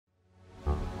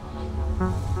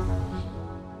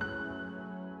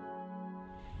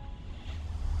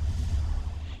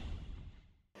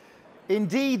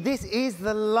Indeed, this is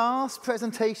the last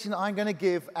presentation I'm going to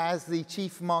give as the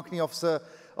Chief Marketing Officer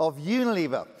of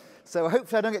Unilever. So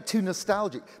hopefully I don't get too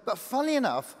nostalgic. But funnily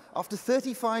enough, after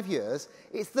 35 years,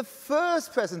 it's the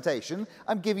first presentation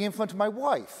I'm giving in front of my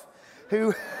wife,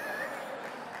 who...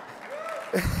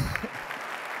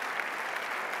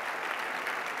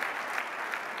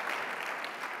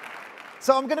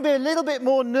 So I'm going to be a little bit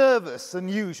more nervous than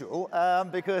usual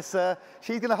because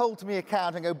she's going to hold to me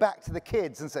account and go back to the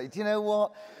kids and say, do you know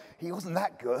what? He wasn't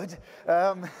that good.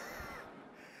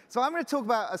 So I'm going to talk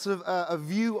about a sort of a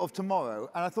view of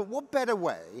tomorrow, and I thought, what better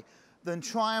way than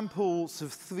try and pull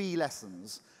sort of 3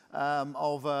 lessons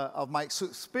of my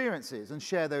experiences and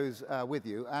share those with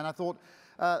you. And I thought,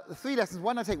 the 3 lessons,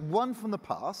 why don't I take one from the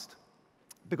past?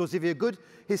 Because if you're a good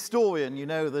historian, you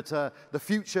know that the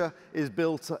future is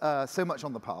built so much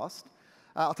on the past.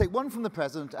 I'll take one from the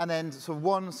present and then sort of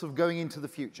one sort of going into the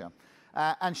future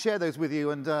and share those with you.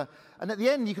 And at the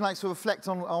end, you can like sort of reflect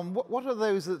on what are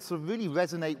those that sort of really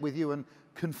resonate with you and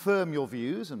confirm your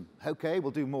views. And OK,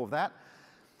 we'll do more of that.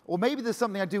 Or maybe there's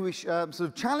something I do which sort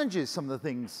of challenges some of the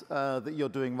things that you're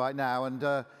doing right now. And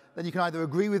then you can either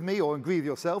agree with me or agree with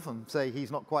yourself and say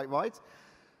he's not quite right.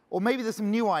 Or maybe there's some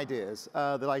new ideas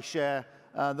that I share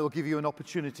that will give you an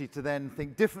opportunity to then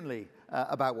think differently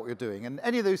about what you're doing. And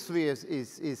any of those 3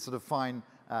 is sort of fine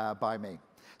by me.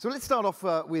 So let's start off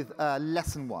with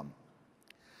lesson 1.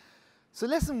 So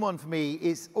lesson 1 for me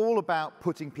is all about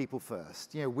putting people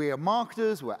first. You know, we're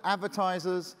marketers, we're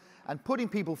advertisers, and putting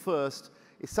people first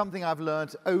is something I've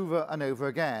learned over and over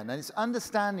again. And it's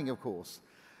understanding, of course,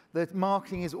 that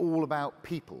marketing is all about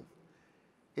people.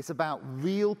 It's about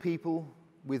real people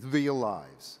with real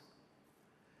lives.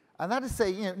 And that is to say,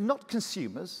 you know, not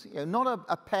consumers, you know, not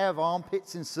a pair of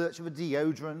armpits in search of a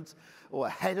deodorant or a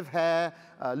head of hair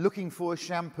looking for a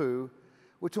shampoo.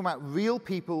 We're talking about real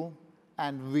people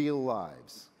and real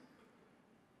lives.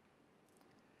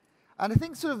 And I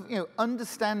think sort of, you know,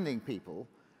 understanding people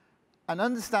and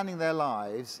understanding their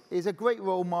lives is a great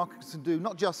role marketers can do,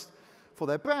 not just for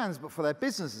their brands, but for their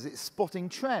businesses. It's spotting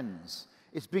trends.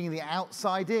 It's bringing the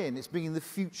outside in. It's bringing the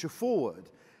future forward.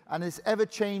 And in this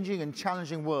ever-changing and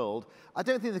challenging world, I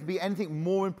don't think there can be anything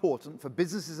more important for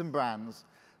businesses and brands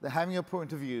than having a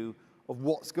point of view of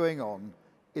what's going on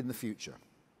in the future.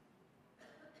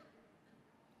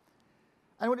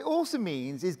 And what it also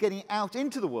means is getting out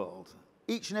into the world,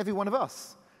 each and every one of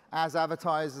us, as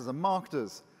advertisers and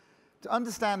marketers, to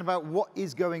understand about what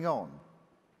is going on.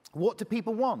 What do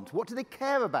people want? What do they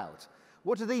care about?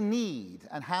 What do they need,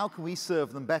 and how can we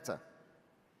serve them better?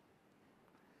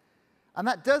 And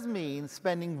that does mean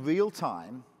spending real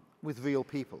time with real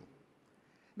people.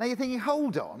 Now you're thinking,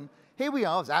 hold on, here we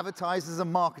are as advertisers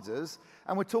and marketers,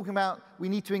 and we're talking about we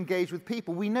need to engage with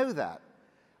people. We know that.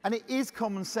 And it is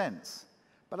common sense.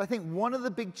 But I think one of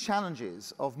the big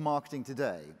challenges of marketing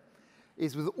today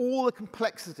is with all the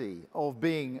complexity of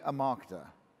being a marketer,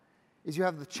 is you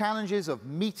have the challenges of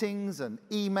meetings and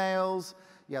emails.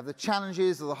 You have the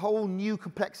challenges of the whole new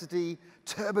complexity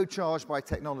turbocharged by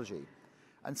technology.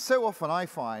 And so often I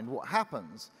find what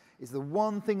happens is the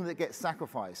one thing that gets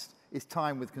sacrificed is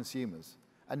time with consumers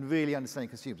and really understanding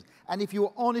consumers. And if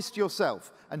you're honest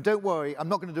yourself, and don't worry, I'm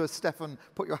not going to do a Stefan,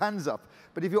 put your hands up,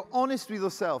 but if you're honest with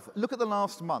yourself, look at the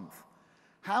last month.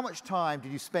 How much time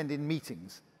did you spend in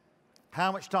meetings?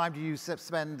 How much time did you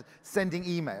spend sending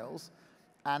emails?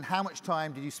 And how much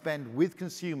time did you spend with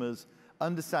consumers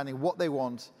understanding what they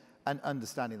want and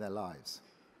understanding their lives?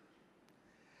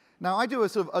 Now, I do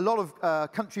a lot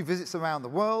of country visits around the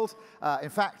world. In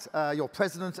fact, your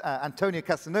president, Antonio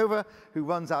Casanova, who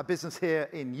runs our business here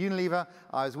in Unilever,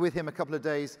 I was with him a couple of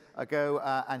days ago,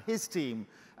 and his team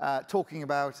talking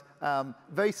about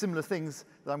very similar things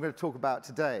that I'm going to talk about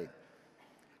today.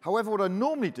 However, what I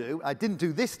normally do, I didn't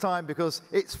do this time because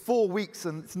it's 4 weeks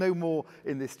and it's no more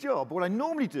in this job, but what I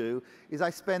normally do is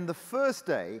I spend the first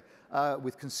day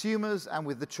with consumers and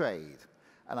with the trade.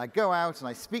 And I go out and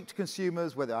I speak to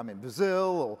consumers, whether I'm in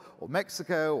Brazil or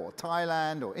Mexico or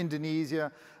Thailand or Indonesia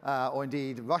or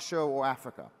indeed Russia or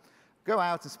Africa. Go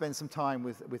out and spend some time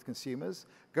with consumers,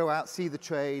 go out, see the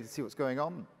trade, see what's going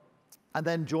on, and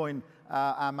then join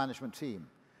our management team.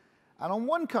 And on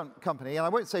one company, and I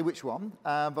won't say which one,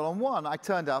 but on one I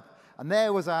turned up and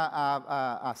there was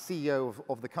our CEO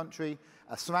of the country,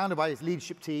 surrounded by his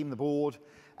leadership team, the board,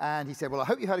 and he said, well, I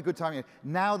hope you had a good time.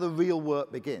 Now the real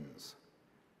work begins.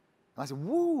 And I said,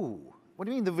 woo, what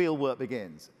do you mean the real work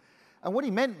begins? And what he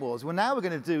meant was, well, now we're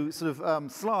going to do sort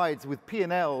of slides with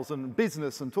P&Ls and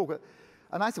business and talk.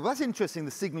 And I said, well, that's interesting,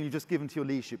 the signal you've just given to your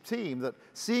leadership team, that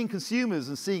seeing consumers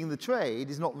and seeing the trade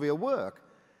is not real work.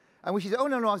 And she said, oh,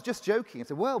 no, I was just joking. I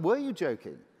said, well, were you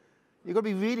joking? You've got to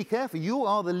be really careful. You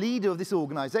are the leader of this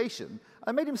organization.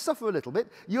 I made him suffer a little bit.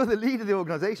 You're the leader of the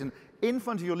organization in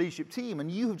front of your leadership team, and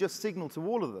you have just signaled to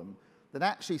all of them that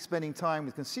actually spending time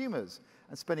with consumers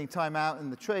and spending time out in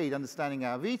the trade, understanding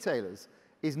our retailers,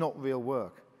 is not real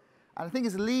work. And I think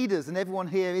as leaders and everyone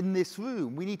here in this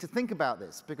room, we need to think about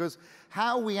this, because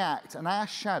how we act and our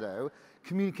shadow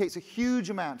communicates a huge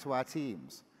amount to our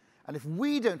teams. And if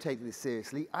we don't take this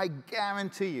seriously, I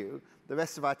guarantee you the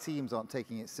rest of our teams aren't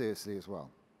taking it seriously as well.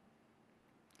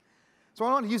 So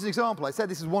I want to use an example. I said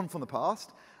this is one from the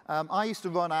past. I used to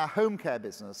run our home care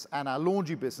business and our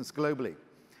laundry business globally.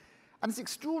 And it's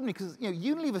extraordinary because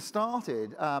Unilever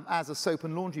started as a soap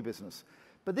and laundry business.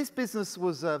 But this business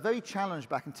was very challenged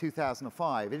back in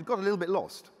 2005. It got a little bit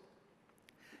lost.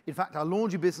 In fact, our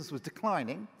laundry business was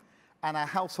declining, and our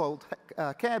household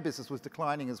care business was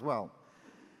declining as well.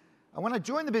 And when I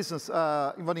joined the business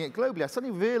running it globally, I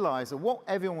suddenly realized that what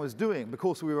everyone was doing,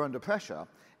 because we were under pressure,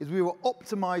 is we were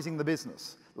optimizing the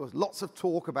business. There was lots of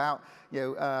talk about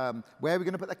where we're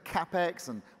going to put the CapEx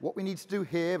and what we need to do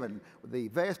here and the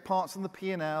various parts on the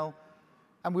P&L.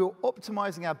 And we were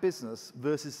optimizing our business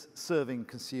versus serving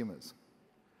consumers.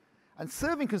 And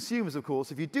serving consumers, of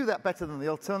course, if you do that better than the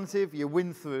alternative, you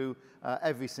win through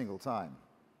every single time.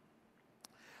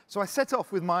 So I set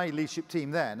off with my leadership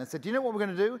team then and said, do you know what we're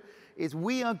going to do? Is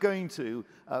we are going to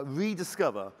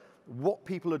rediscover what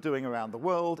people are doing around the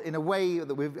world in a way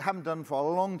that we haven't done for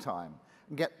a long time,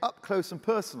 and get up close and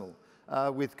personal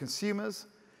with consumers,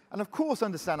 and of course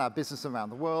understand our business around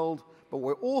the world. But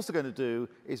what we're also going to do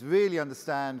is really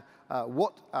understand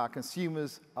what our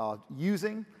consumers are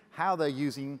using, how they're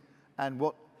using, and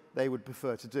what they would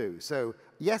prefer to do. So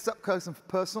yes, up close and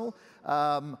personal.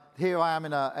 Here I am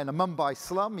in a Mumbai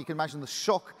slum. You can imagine the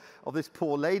shock of this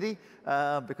poor lady,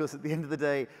 because at the end of the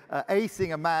day,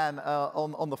 seeing a man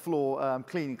on the floor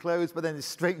cleaning clothes, but then this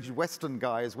strange Western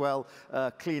guy as well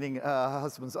cleaning her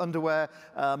husband's underwear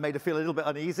made her feel a little bit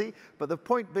uneasy. But the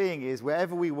point being is,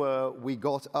 wherever we were, we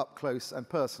got up close and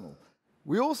personal.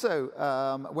 We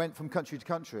also went from country to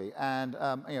country, and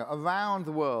around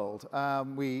the world,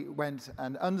 we went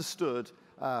and understood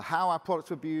how our products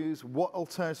would be used, what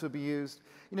alternatives would be used.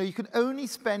 You can only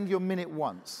spend your minute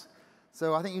once,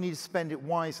 so I think you need to spend it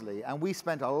wisely. And we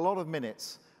spent a lot of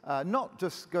minutes, not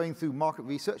just going through market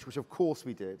research, which of course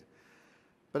we did,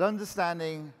 but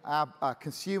understanding our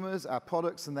consumers, our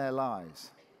products, and their lives.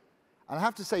 And I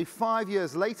have to say, 5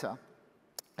 years later,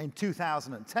 in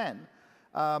 2010,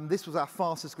 this was our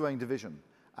fastest growing division.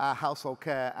 Our household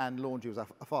care and laundry was our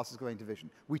fastest growing division.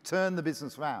 We turned the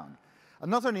business around. And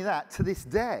not only that, to this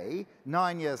day,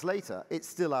 9 years later, it's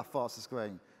still our fastest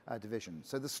growing division.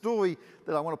 So the story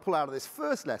that I want to pull out of this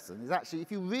first lesson is actually,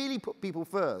 if you really put people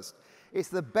first, it's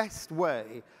the best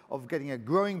way of getting a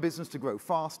growing business to grow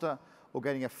faster or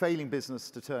getting a failing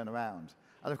business to turn around.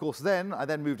 And of course, I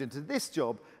then moved into this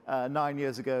job 9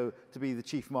 years ago to be the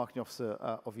Chief Marketing Officer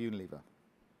of Unilever.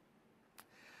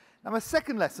 Now, my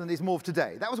second lesson is more of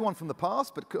today. That was one from the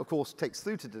past, but of course takes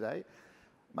through to today.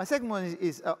 My second one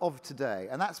is of today,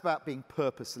 and that's about being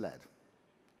purpose-led.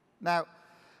 Now,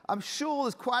 I'm sure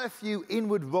there's quite a few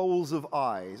inward rolls of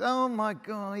eyes. Oh my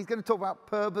God, he's going to talk about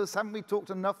purpose. Haven't we talked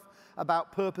enough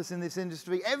about purpose in this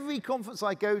industry? Every conference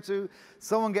I go to,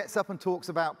 someone gets up and talks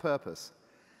about purpose.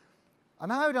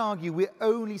 And I would argue we're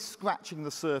only scratching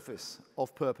the surface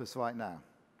of purpose right now.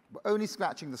 We're only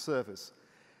scratching the surface.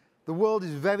 The world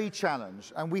is very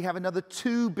challenged, and we have another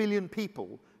 2 billion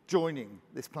people joining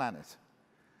this planet.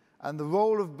 And the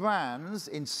role of brands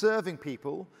in serving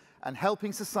people and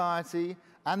helping society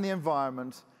and the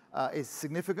environment is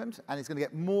significant, and it's going to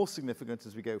get more significant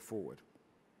as we go forward.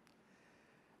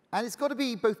 And it's got to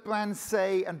be both brand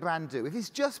say and brand do. If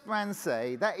it's just brand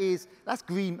say, that's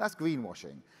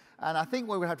greenwashing. And I think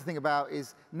what we have to think about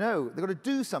is, no, they've got to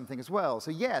do something as well. So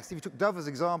yes, if you took Dove as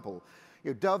an example,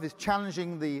 Dove is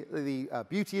challenging the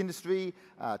beauty industry,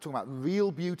 talking about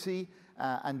real beauty,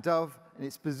 and Dove in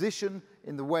its position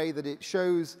in the way that it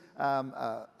shows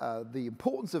the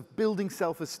importance of building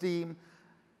self-esteem.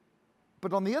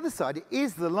 But on the other side, it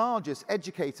is the largest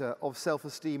educator of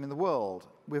self-esteem in the world.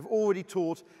 We've already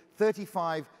taught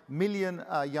 35 million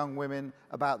young women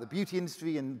about the beauty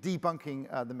industry and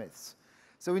debunking the myths.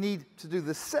 So we need to do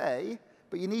the say,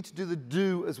 but you need to do the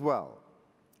do as well.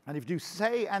 And if you do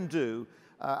say and do,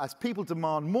 as people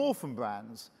demand more from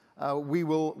brands, we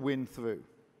will win through.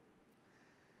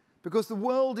 Because the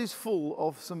world is full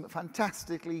of some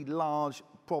fantastically large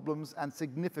problems and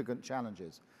significant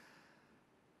challenges.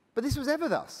 But this was ever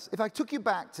thus. If I took you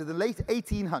back to the late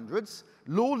 1800s,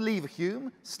 Lord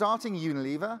Leverhulme, starting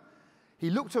Unilever, he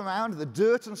looked around at the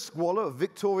dirt and squalor of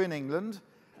Victorian England,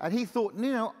 and he thought,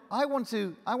 I want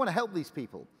to help these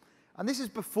people. And this is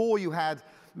before you had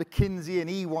McKinsey and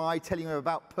EY telling you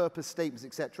about purpose statements,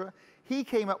 etc. He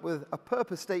came up with a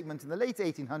purpose statement in the late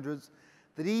 1800s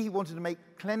that he wanted to make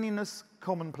cleanliness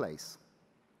commonplace.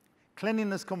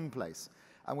 Cleanliness commonplace.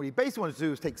 And what he basically wanted to do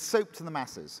was take soap to the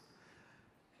masses.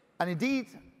 And indeed,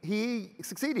 he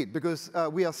succeeded, because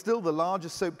we are still the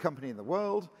largest soap company in the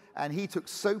world, and he took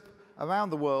soap around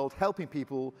the world, helping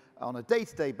people on a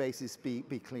day-to-day basis be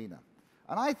cleaner.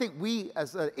 And I think we,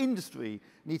 as an industry,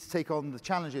 need to take on the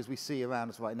challenges we see around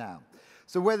us right now.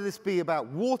 So whether this be about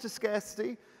water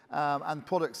scarcity and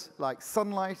products like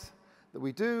sunlight that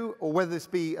we do, or whether this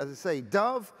be, as I say,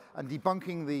 Dove and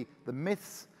debunking the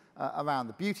myths around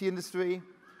the beauty industry,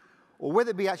 or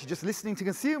whether it be actually just listening to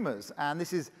consumers. And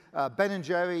this is Ben &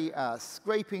 Jerry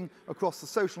scraping across the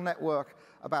social network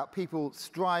about people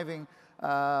striving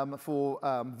for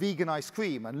vegan ice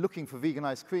cream and looking for vegan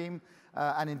ice cream.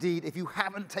 And indeed, if you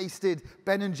haven't tasted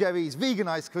Ben & Jerry's vegan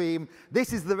ice cream,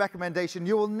 this is the recommendation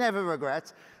you will never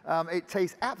regret. It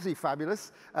tastes absolutely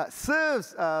fabulous,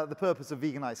 serves the purpose of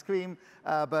vegan ice cream,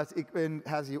 but it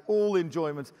has you all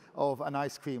enjoyment of an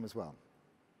ice cream as well.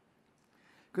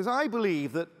 Because I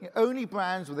believe that only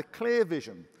brands with a clear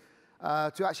vision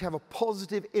to actually have a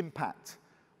positive impact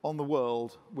on the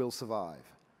world will survive.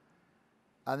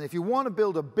 And if you want to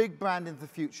build a big brand into the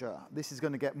future, this is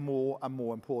going to get more and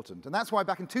more important. And that's why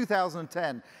back in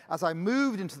 2010, as I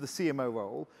moved into the CMO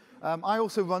role, I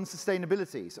also run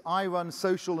sustainability. So I run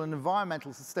social and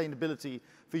environmental sustainability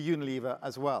for Unilever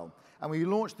as well. And we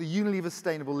launched the Unilever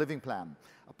Sustainable Living Plan,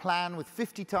 a plan with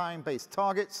 50 time-based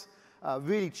targets,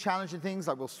 really challenging things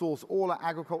like we'll source all our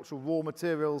agricultural raw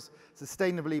materials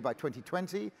sustainably by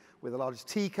 2020. We're the largest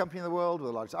tea company in the world, we're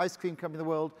the largest ice cream company in the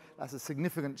world. That's a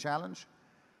significant challenge.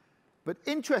 But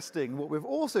interesting, what we've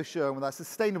also shown with our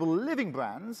sustainable living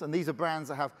brands, and these are brands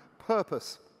that have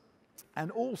purpose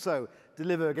and also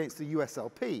deliver against the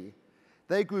USLP,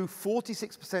 they grew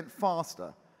 46%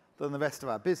 faster than the rest of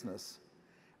our business,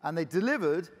 and they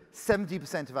delivered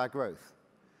 70% of our growth.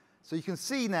 So you can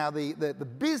see now the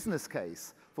business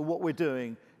case for what we're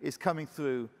doing is coming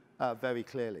through very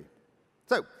clearly.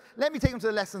 So let me take them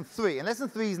to lesson 3, and lesson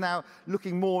 3 is now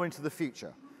looking more into the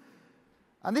future.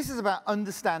 And this is about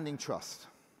understanding trust.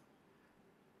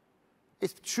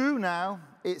 It's true now,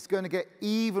 it's going to get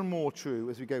even more true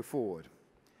as we go forward.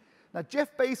 Now,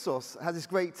 Jeff Bezos has this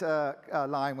great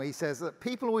line where he says that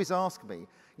people always ask me,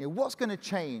 what's going to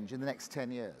change in the next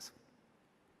 10 years?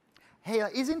 Hey,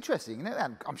 that is interesting,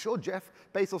 and I'm sure Jeff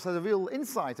Bezos has a real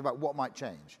insight about what might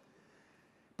change.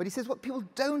 But he says what people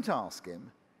don't ask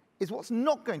him is what's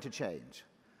not going to change.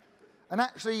 And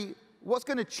actually, what's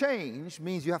going to change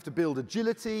means you have to build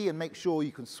agility and make sure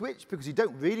you can switch, because you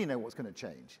don't really know what's going to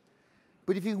change.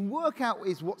 But if you can work out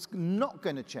what's not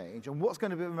going to change and what's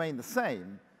going to remain the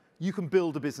same, you can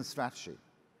build a business strategy.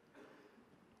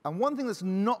 And one thing that's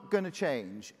not going to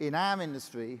change in our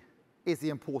industry is the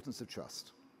importance of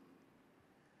trust.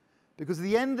 Because at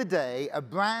the end of the day, a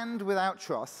brand without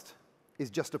trust is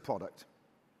just a product.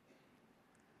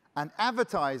 And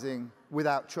advertising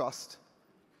without trust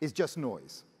is just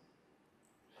noise.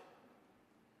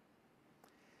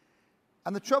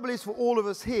 And the trouble is for all of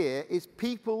us here is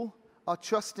people are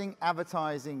trusting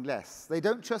advertising less. They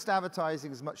don't trust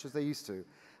advertising as much as they used to.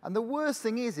 And the worst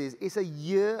thing is it's a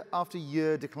year after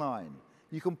year decline.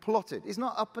 You can plot it. It's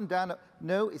not up and down.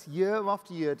 No, it's year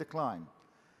after year decline.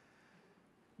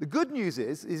 The good news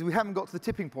is we haven't got to the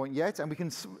tipping point yet, and we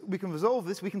can resolve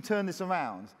this, we can turn this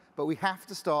around, but we have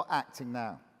to start acting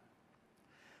now.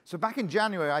 So back in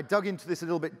January, I dug into this a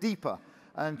little bit deeper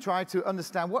and tried to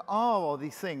understand what are all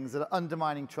these things that are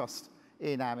undermining trust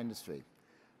in our industry.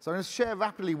 So I'm going to share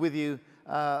rapidly with you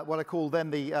what I call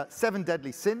then the 7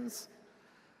 deadly sins.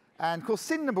 And of course,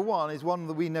 sin number 1 is one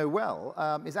that we know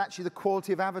well, is actually the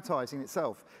quality of advertising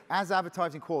itself. As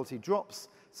advertising quality drops,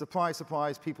 surprise,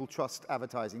 surprise, people trust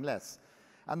advertising less.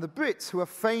 And the Brits, who are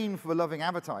famed for loving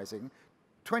advertising,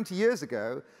 20 years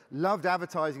ago, loved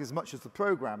advertising as much as the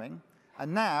programming,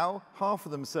 and now half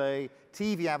of them say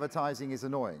TV advertising is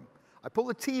annoying. I pull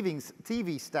the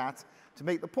TV stat to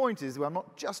make the point is, well, I'm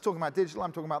not just talking about digital,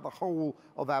 I'm talking about the whole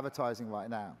of advertising right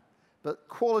now. But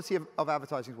quality of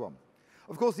advertising is one.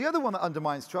 Of course, the other one that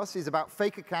undermines trust is about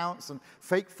fake accounts and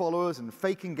fake followers and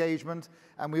fake engagement,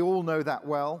 and we all know that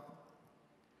well.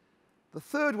 The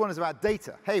third one is about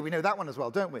data. Hey, we know that one as well,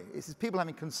 don't we? It's people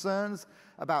having concerns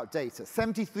about data.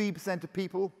 73% of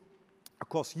people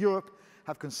across Europe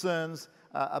have concerns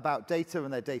about data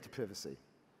and their data privacy.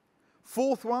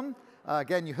 Fourth one,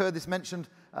 again, you heard this mentioned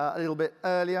a little bit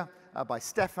earlier by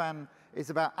Stefan, is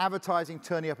about advertising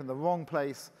turning up in the wrong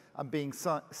place and being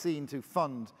seen to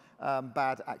fund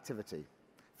bad activity.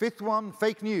 Fifth one,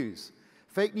 fake news.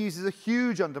 Fake news is a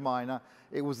huge underminer.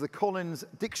 It was the Collins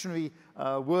Dictionary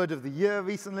word of the year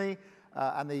recently,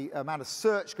 and the amount of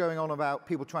search going on about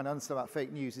people trying to understand about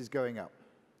fake news is going up.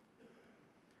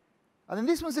 And then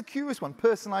this one's a curious one,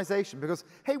 personalization, because,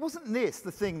 hey, wasn't this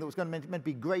the thing that was going to meant to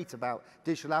be great about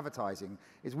digital advertising,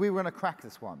 is we were going to crack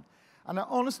this one. And I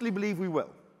honestly believe we will.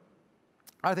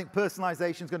 I think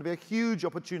personalization is going to be a huge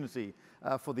opportunity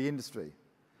for the industry.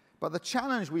 But the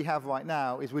challenge we have right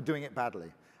now is we're doing it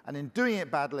badly. And in doing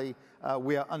it badly,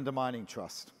 we are undermining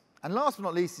trust. And last but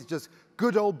not least is just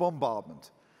good old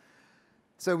bombardment.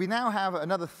 So we now have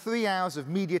another 3 hours of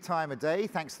media time a day,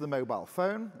 thanks to the mobile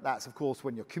phone. That's, of course,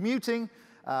 when you're commuting,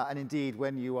 and indeed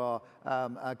when you are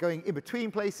going in between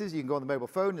places, you can go on the mobile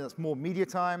phone, and that's more media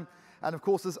time. And of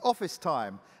course, there's office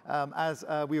time. As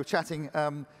we were chatting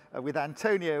with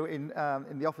Antonio in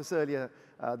the office earlier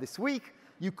this week,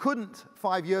 you couldn't,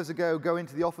 5 years ago, go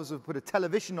into the office and put a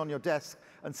television on your desk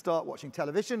and start watching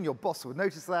television. Your boss would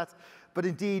notice that. But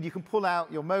indeed, you can pull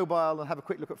out your mobile and have a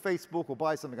quick look at Facebook or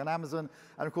buy something on Amazon.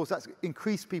 And of course, that's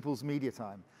increased people's media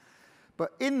time.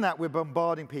 But in that, we're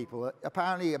bombarding people,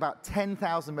 apparently about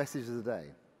 10,000 messages a day.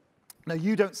 Now,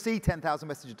 you don't see 10,000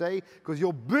 messages a day because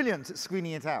you're brilliant at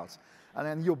screening it out. And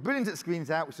then you're brilliant at screening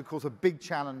it out, which is, of course, a big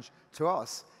challenge to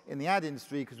us in the ad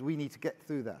industry because we need to get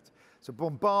through that. So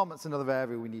bombardment's another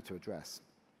area we need to address.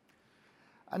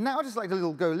 And now I'd just like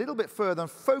to go a little bit further and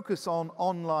focus on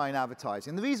online advertising.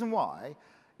 And the reason why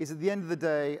is at the end of the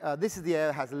day, this is the area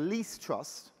that has least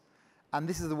trust, and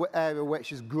this is the area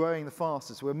which is growing the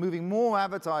fastest. So we're moving more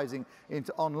advertising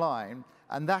into online,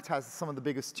 and that has some of the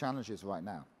biggest challenges right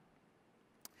now.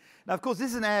 Now, of course, this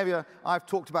is an area I've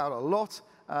talked about a lot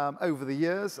over the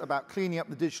years, about cleaning up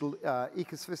the digital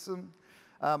ecosystem.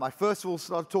 I first of all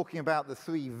started talking about the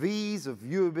 3 V's of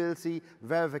viewability,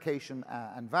 verification,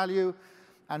 and value,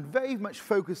 and very much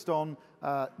focused on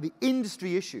the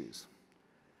industry issues.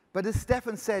 But as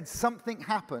Stefan said, something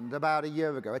happened about a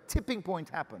year ago. A tipping point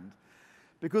happened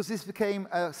because this became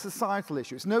a societal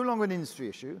issue. It's no longer an industry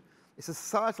issue. It's a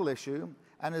societal issue.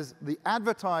 And as the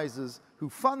advertisers who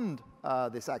fund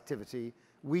this activity,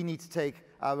 we need to take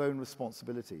our own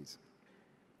responsibilities.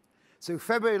 So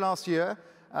February last year,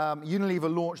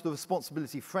 Unilever launched the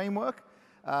Responsibility Framework.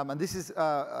 And this is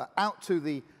out to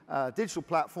the digital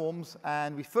platforms.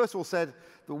 And we first of all said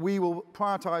that we will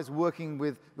prioritize working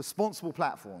with responsible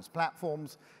platforms,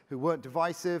 platforms who weren't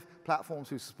divisive, platforms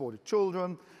who supported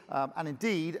children. And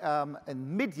indeed,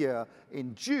 in mid-year,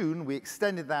 in June, we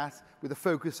extended that with a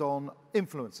focus on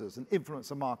influencers and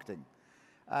influencer marketing.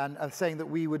 And saying that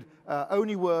we would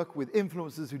only work with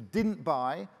influencers who didn't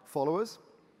buy followers.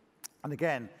 And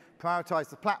again, prioritize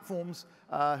the platforms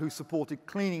who supported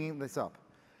cleaning this up.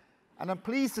 And I'm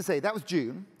pleased to say, that was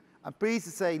June. I'm pleased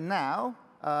to say now,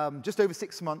 just over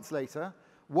 6 months later,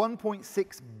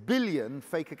 1.6 billion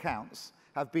fake accounts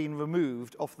have been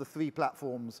removed off the 3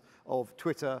 platforms of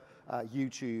Twitter,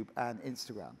 YouTube, and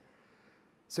Instagram.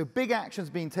 So big action's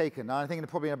been taken. And I think in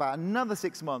probably about another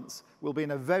 6 months, we'll be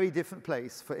in a very different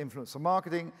place for influencer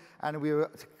marketing, and we are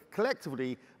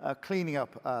collectively cleaning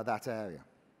up that area.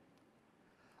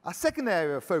 Our second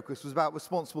area of focus was about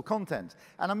responsible content.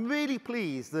 And I'm really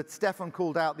pleased that Stefan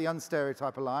called out the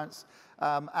Unstereotype Alliance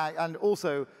and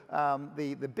also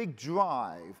the big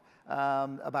drive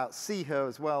about See Her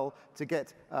as well to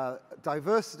get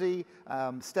diversity,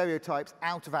 stereotypes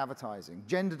out of advertising.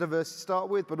 Gender diversity to start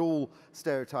with, but all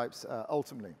stereotypes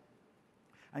ultimately.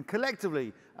 And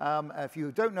collectively, if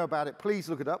you don't know about it, please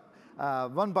look it up.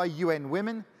 Run by UN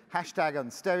Women,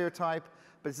 #Unstereotype.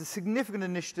 But it's a significant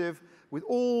initiative with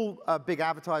all big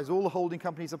advertisers, all the holding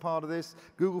companies are part of this,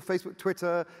 Google, Facebook,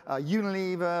 Twitter,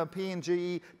 Unilever,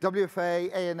 P&G,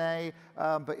 WFA, ANA.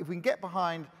 But if we can get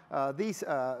behind these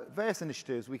various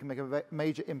initiatives, we can make a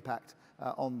major impact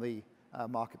on the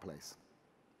marketplace.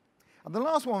 And the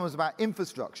last one was about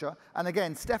infrastructure. And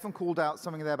again, Stefan called out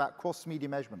something there about cross-media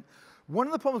measurement. One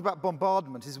of the problems about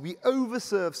bombardment is we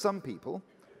overserve some people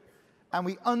and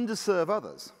we underserve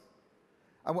others.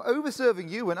 And we're overserving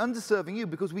you and underserving you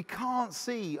because we can't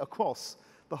see across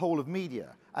the whole of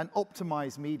media and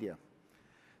optimize media.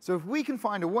 So if we can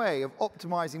find a way of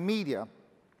optimizing media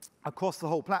across the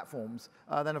whole platforms,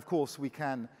 then of course we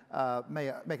can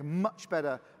make a much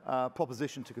better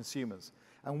proposition to consumers.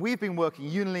 And we've been working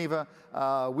Unilever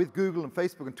with Google and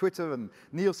Facebook and Twitter and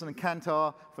Nielsen and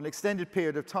Kantar for an extended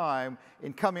period of time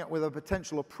in coming up with a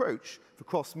potential approach for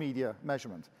cross-media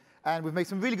measurement. And we've made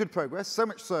some really good progress, so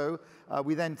much so,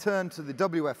 we then turned to the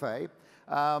WFA,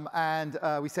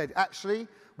 and we said, actually,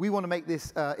 we want to make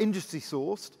this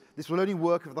industry-sourced. This will only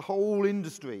work if the whole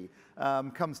industry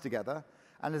comes together.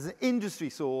 And as an industry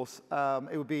source,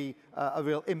 it would be a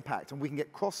real impact, and we can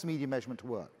get cross-media measurement to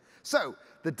work. So,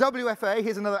 the WFA,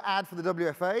 here's another ad for the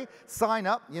WFA. Sign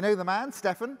up, you know the man,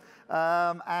 Stefan,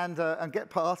 and get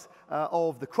part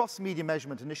of the cross-media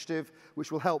measurement initiative,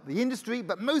 which will help the industry,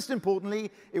 but most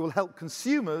importantly, it will help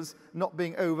consumers not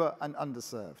being over and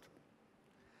underserved.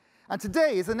 And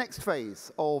today is the next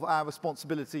phase of our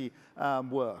responsibility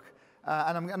work.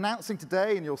 And I'm announcing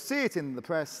today, and you'll see it in the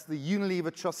press, the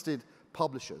Unilever Trusted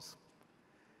Publishers.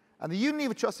 And the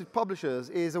Unilever Trusted Publishers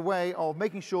is a way of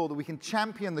making sure that we can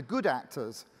champion the good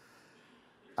actors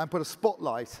and put a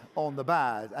spotlight on the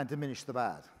bad and diminish the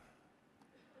bad.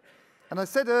 And I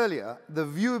said earlier, the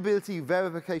viewability,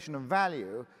 verification, and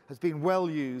value has been well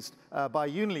used by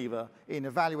Unilever in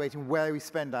evaluating where we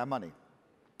spend our money.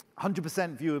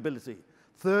 100% viewability,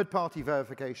 third-party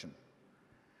verification.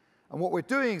 And what we're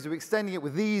doing is we're extending it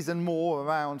with these and more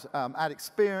around ad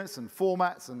experience and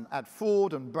formats and ad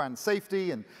fraud and brand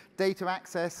safety and data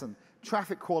access and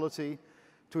traffic quality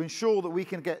to ensure that we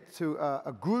can get to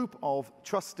a group of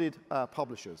trusted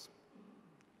publishers.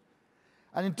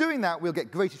 And in doing that, we'll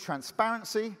get greater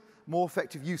transparency, more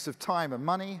effective use of time and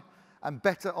money, and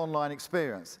better online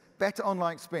experience. Better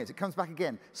online experience. It comes back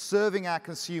again, serving our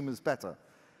consumers better.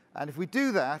 And if we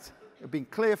do that, it's been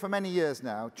clear for many years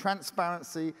now,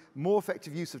 transparency, more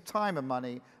effective use of time and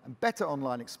money, and better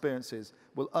online experiences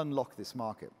will unlock this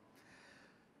market.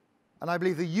 And I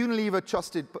believe the Unilever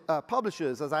Trusted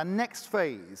Publishers, as our next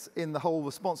phase in the whole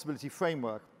responsibility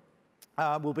framework,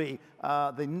 will be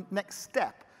the next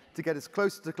step to get us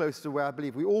closer to where I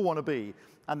believe we all want to be,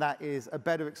 and that is a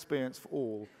better experience for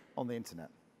all on the internet.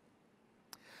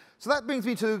 So that brings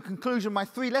me to the conclusion of my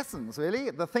 3 lessons, really,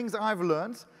 the things that I've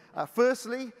learned.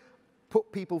 Firstly,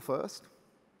 put people first.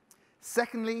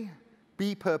 Secondly,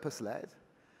 be purpose-led.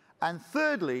 And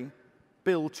thirdly,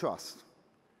 build trust.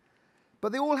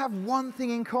 But they all have one thing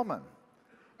in common.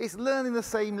 It's learning the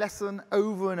same lesson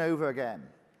over and over again.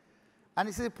 And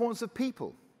it's the importance of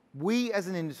people. We as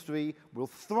an industry will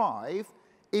thrive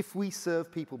if we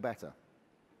serve people better.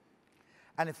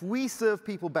 And if we serve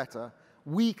people better,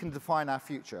 we can define our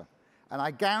future. And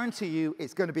I guarantee you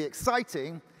it's going to be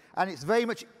exciting, and it's very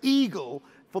much eagle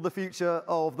for the future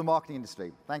of the marketing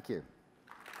industry. Thank you.